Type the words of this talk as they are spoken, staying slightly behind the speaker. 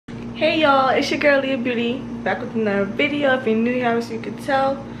Hey y'all, it's your girl Aaliyha Beauty, back with another video. If you're new here, obviously you can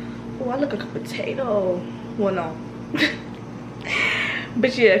tell. Oh, I look like a potato. Well, no.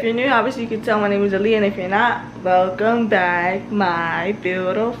 But yeah, if you're new here, obviously you can tell my name is Aaliyha, and if you're not, welcome back, my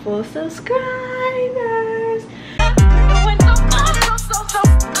beautiful subscribers.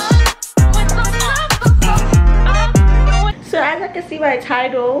 So as I can see by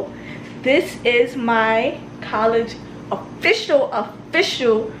title, this is my college official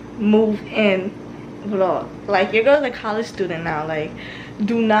move in vlog. Like, your girl's a college student now. Like,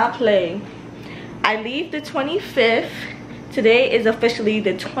 do not play. I leave the 25th. Today is officially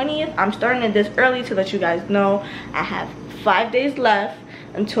the 20th. I'm starting it this early to let you guys know I have 5 days left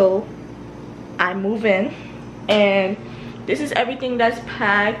until I move in. And this is everything that's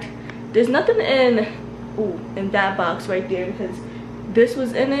packed. There's nothing in that box right there because this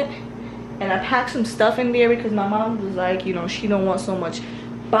was in it. And I packed some stuff in there because my mom was like, you know, she don't want so much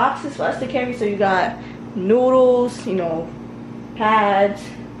boxes for us to carry. So you got noodles, you know, pads.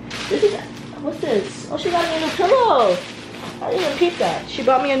 This is, what's this? Oh, she got me a new pillow. I didn't even peep that. She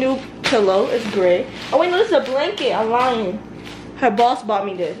bought me a new pillow. It's gray. Oh wait, no, this is a blanket. I'm lying. Her boss bought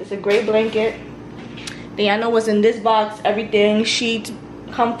me this. It's a gray blanket. Then I know what's in this box. Everything, sheets,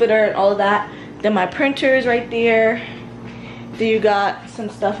 comforter, and all of that. Then my printer is right there. Then you got some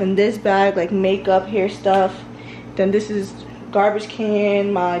stuff in this bag, like makeup, hair stuff. Then this is garbage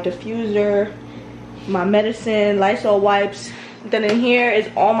can, my diffuser, my medicine, Lysol wipes. Then in here is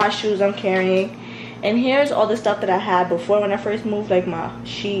all my shoes I'm carrying. And here's all the stuff that I had before when I first moved, like my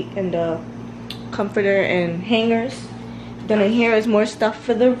sheet and the comforter and hangers. Then in here is more stuff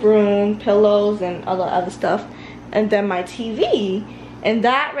for the room, pillows and all the other stuff. And then my TV. And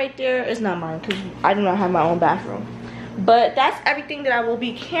that right there is not mine because I do not have my own bathroom. But that's everything that I will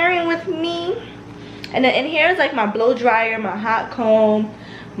be carrying with me. And then in here is like my blow dryer, my hot comb,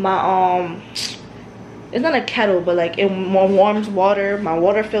 my it's not a kettle, but like it warms water, my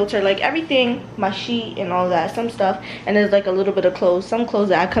water filter, like everything, my sheet and all that, some stuff. And there's like a little bit of clothes, some clothes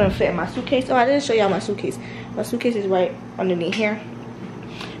that I couldn't fit in my suitcase. So I didn't show y'all my suitcase. My suitcase is right underneath here.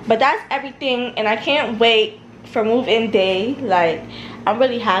 But that's everything, and I can't wait for move-in day. Like, I'm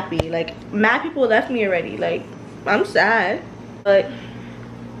really happy. Like, mad people left me already. Like, I'm sad, but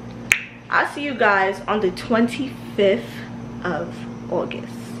I'll see you guys on the 25th of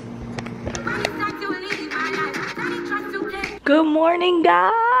August. Good morning,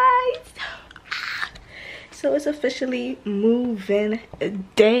 guys. So it's officially move-in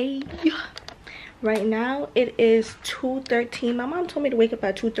day. Right now it is 2:13. My mom told me to wake up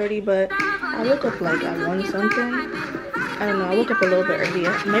at 2:30, but I woke up like at 1 something. I don't know, I woke up a little bit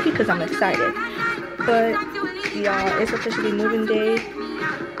earlier, maybe because I'm excited. But y'all, it's officially moving day.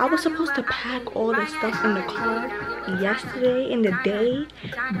 I was supposed to pack all the stuff in the car yesterday in the day,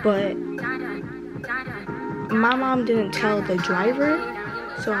 but my mom didn't tell the driver,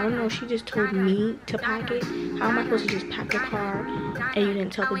 so I don't know, she just told me to pack it. How am I supposed to just pack the car and you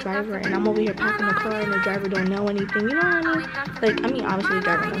didn't tell the driver, and I'm over here packing the car and the driver don't know anything, you know what I mean? Like, I mean, obviously the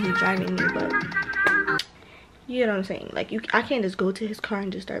driver knows he's driving me, but you know what I'm saying? Like, I can't just go to his car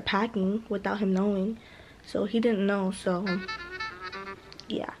and just start packing without him knowing. So he didn't know, so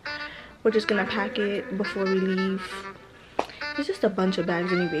yeah, we're just gonna pack it before we leave. It's just a bunch of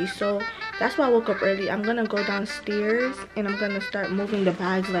bags anyway, so that's why I woke up early. I'm gonna go downstairs and I'm gonna start moving the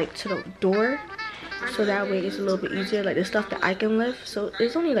bags like to the door, so that way it's a little bit easier, like the stuff that I can lift. So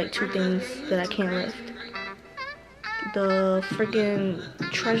there's only like 2 things that I can't lift: the freaking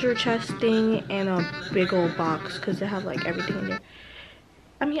treasure chest thing and a big old box, because they have like everything in there.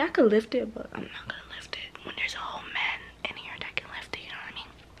 I mean, I could lift it, but I'm not gonna lift it when there's a whole man in here that can lift it, you know what I mean?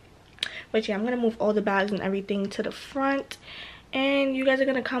 But yeah, I'm gonna move all the bags and everything to the front, and you guys are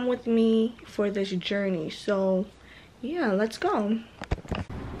gonna come with me for this journey. So yeah, let's go.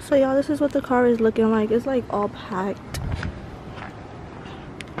 So y'all, this is what the car is looking like. It's like all packed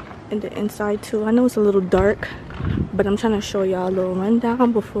in the inside too. I know it's a little dark, but I'm trying to show y'all a little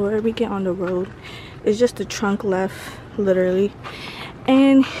rundown before we get on the road. It's just the trunk left, literally.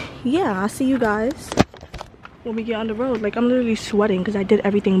 And yeah, I'll see you guys when we get on the road. Like, I'm literally sweating because I did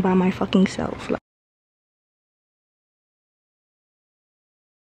everything by my fucking self. Like,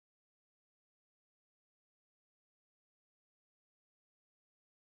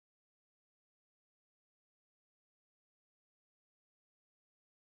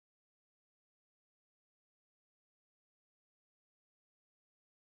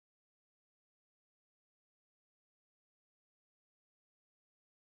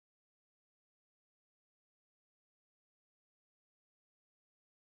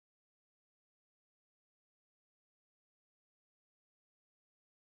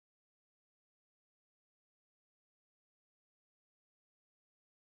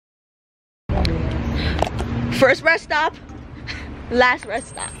 First rest stop, last rest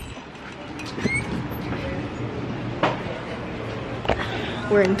stop.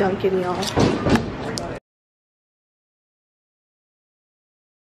 We're in Dunkin', y'all.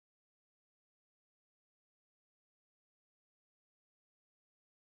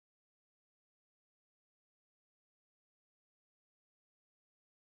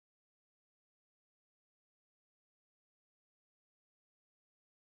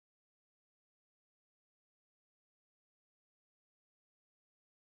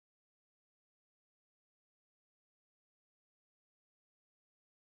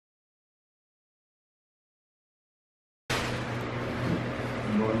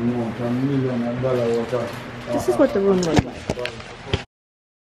 This is what the room looks like.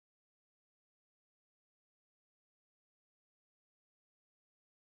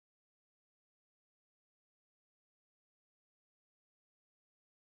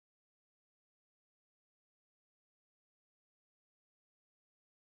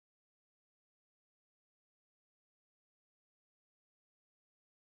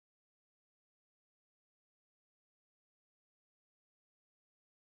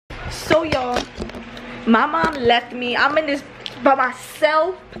 So y'all, my mom left me. I'm in this by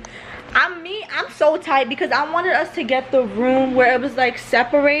myself. I'm so tight because I wanted us to get the room where it was like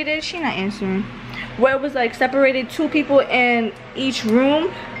separated. She not answering. Where it was like separated, 2 people in each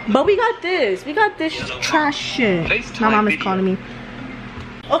room. But we got this trash shit. My mom is calling me.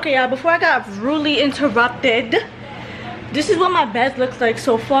 Okay, y'all, before I got rudely interrupted, this is what my bed looks like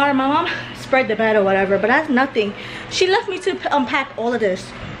so far. My mom spread the bed or whatever, but that's nothing. She left me to unpack all of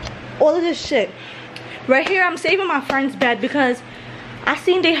this shit. Right here, I'm saving my friend's bed because I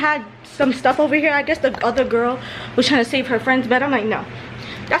seen they had some stuff over here. I guess the other girl was trying to save her friend's bed. I'm like, no,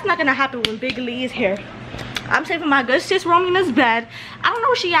 that's not gonna happen when Big Lee is here. I'm saving my good sis Romina's bed. I don't know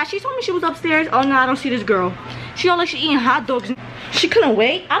where she at. She told me she was upstairs. Oh no, I don't see this girl. She all like she eating hot dogs. She couldn't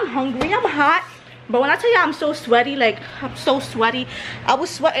wait. I'm hungry, I'm hot. But when I tell you I'm so sweaty, like I'm so sweaty, I was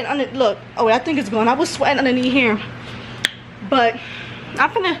sweating under, look, oh I think it's gone. I was sweating underneath here. But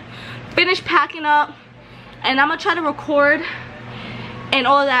I'm gonna finish packing up and I'm gonna try to record and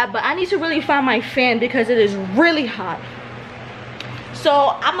all that, but I need to really find my fan because it is really hot.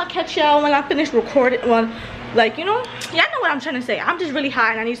 So I'm gonna catch y'all when I finish recording. Well, like, you know, y'all know what I'm trying to say. I'm just really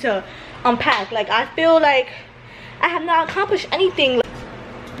hot and I need to unpack. Like, I feel like I have not accomplished anything.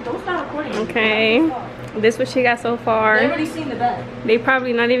 Don't stop recording. Okay, this is what she got so far. They already seen the bed. They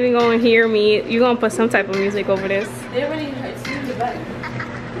probably not even gonna hear me. You're gonna put some type of music over this. They already seen the bed.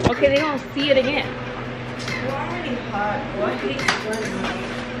 Okay, they gonna see it again. You're already hot. Well, I hate sweating.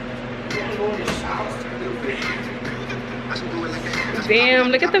 Damn,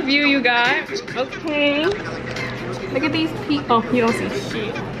 look at the view you got. Okay. Look at these people. Oh, you don't see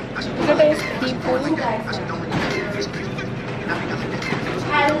shit. Look at those people.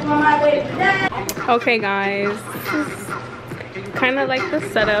 Okay, guys. This is kind of like the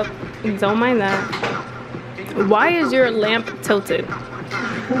setup. Don't mind that. Why is your lamp tilted?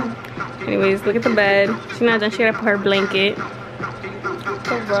 Anyways, look at the bed. She's not done. She gotta put her blanket,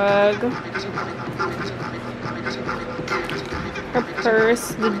 the rug, her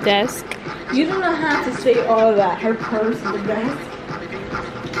purse, the desk. You do not have to say all that. Her purse, the desk.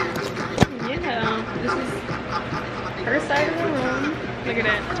 Yeah, this is her side of the room. Look at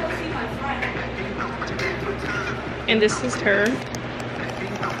that. And this is her.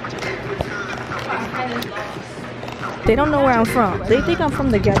 They don't know where I'm from. They think I'm from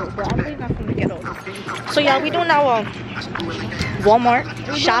the ghetto, but I'm really not from the ghetto. So yeah, we doing our Walmart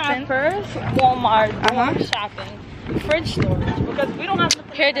shopping. First, Walmart shopping. Fridge storage because we don't have.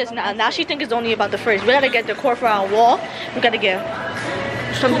 Here it is now. Now she thinks it's only about the fridge. We gotta get decor for our wall. We gotta get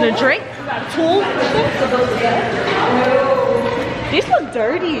something to drink. Tools. These look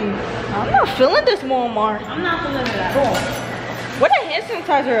dirty. I'm not feeling this Walmart. I'm not feeling that. Where the hand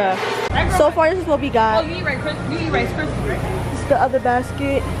sanitizer at? So far, this is what we got. Oh, you eat Rice Krispies, right? This is the other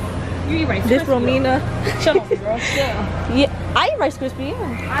basket. You eat Rice Krispies. This Romina. Shut up, girl. Yeah, I eat Rice Krispies.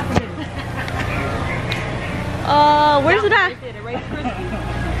 Yeah. I forget it. Where's it at? Rice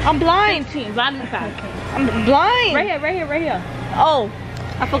Krispies. I'm blind. 15, volume pack. I'm blind. Right here. Oh,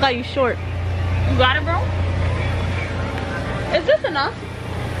 I forgot you short. You got it, bro? Is this enough?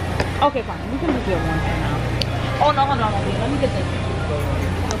 Okay, fine. We can just get one for now. Oh no, hold on, let me get this.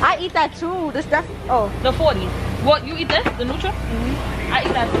 I eat that too. That's the 40. What, you eat this? The Nutra? I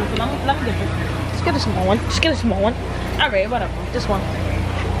eat that too. So let me get this. Just get a small one. Just get a small one. Alright, whatever. This one.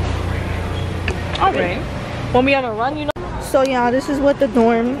 Alright. When we on a run, you know. So yeah, this is what the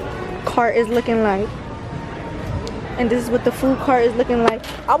dorm cart is looking like. And this is what the food cart is looking like.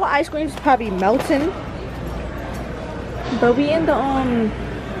 Our ice cream is probably melting. But we in the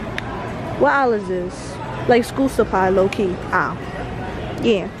what aisle is this? Like school supply, low key. Ow.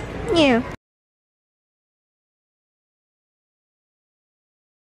 Yeah.